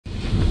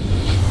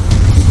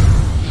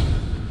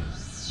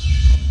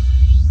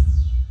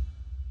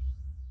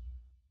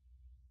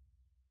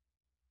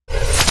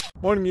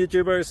Morning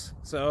YouTubers.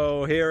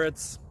 So here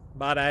it's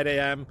about 8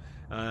 a.m.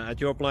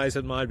 At your place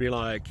it might be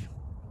like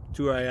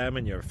 2 a.m.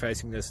 and you're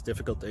facing this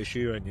difficult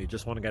issue and you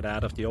just want to get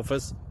out of the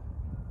office.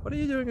 What are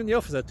you doing in the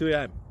office at 2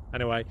 a.m.?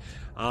 Anyway,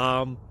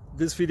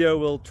 this video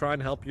will try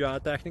and help you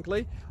out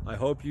technically. I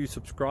hope you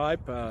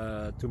subscribe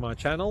to my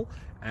channel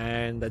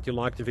and that you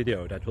like the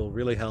video. That will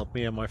really help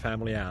me and my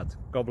family out.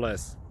 God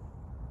bless.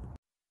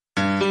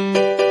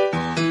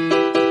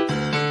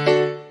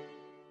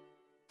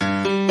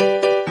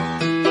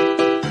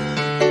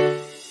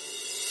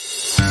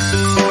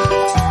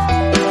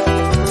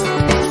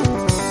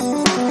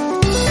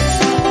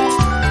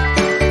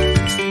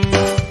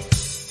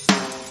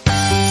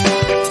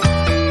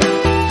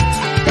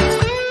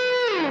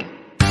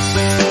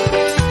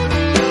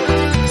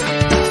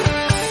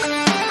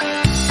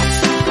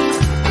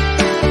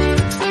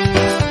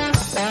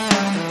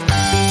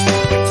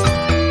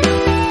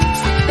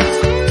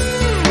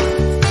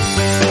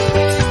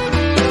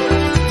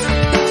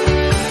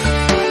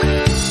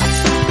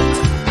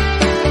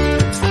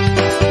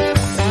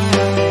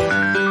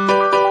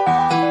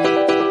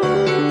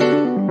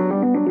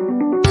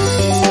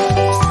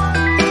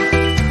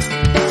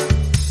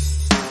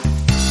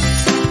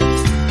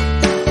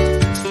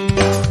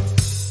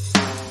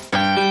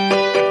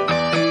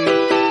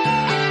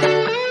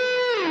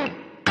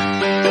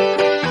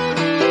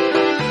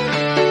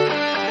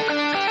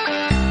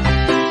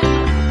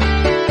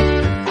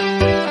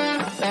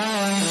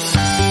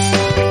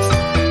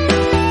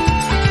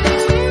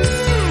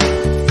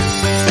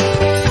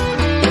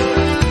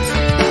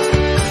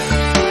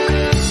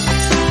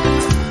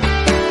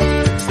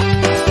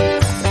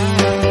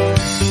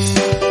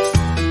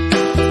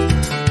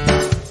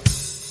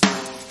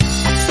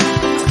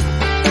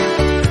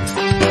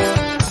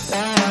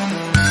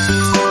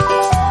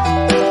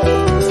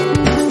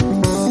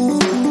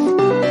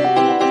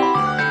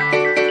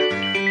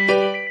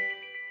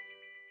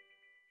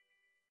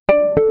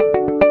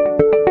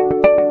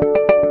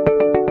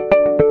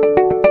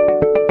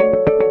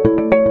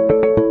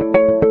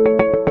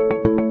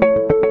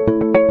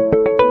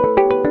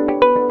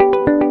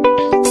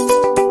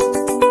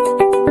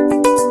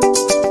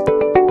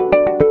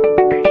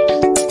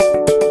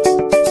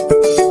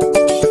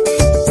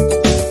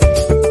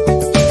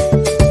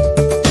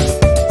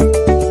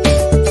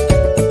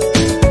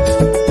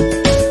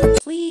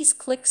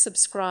 Click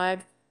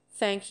subscribe.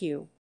 Thank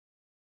you.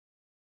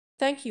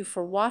 Thank you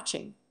for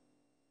watching.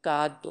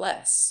 God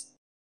bless.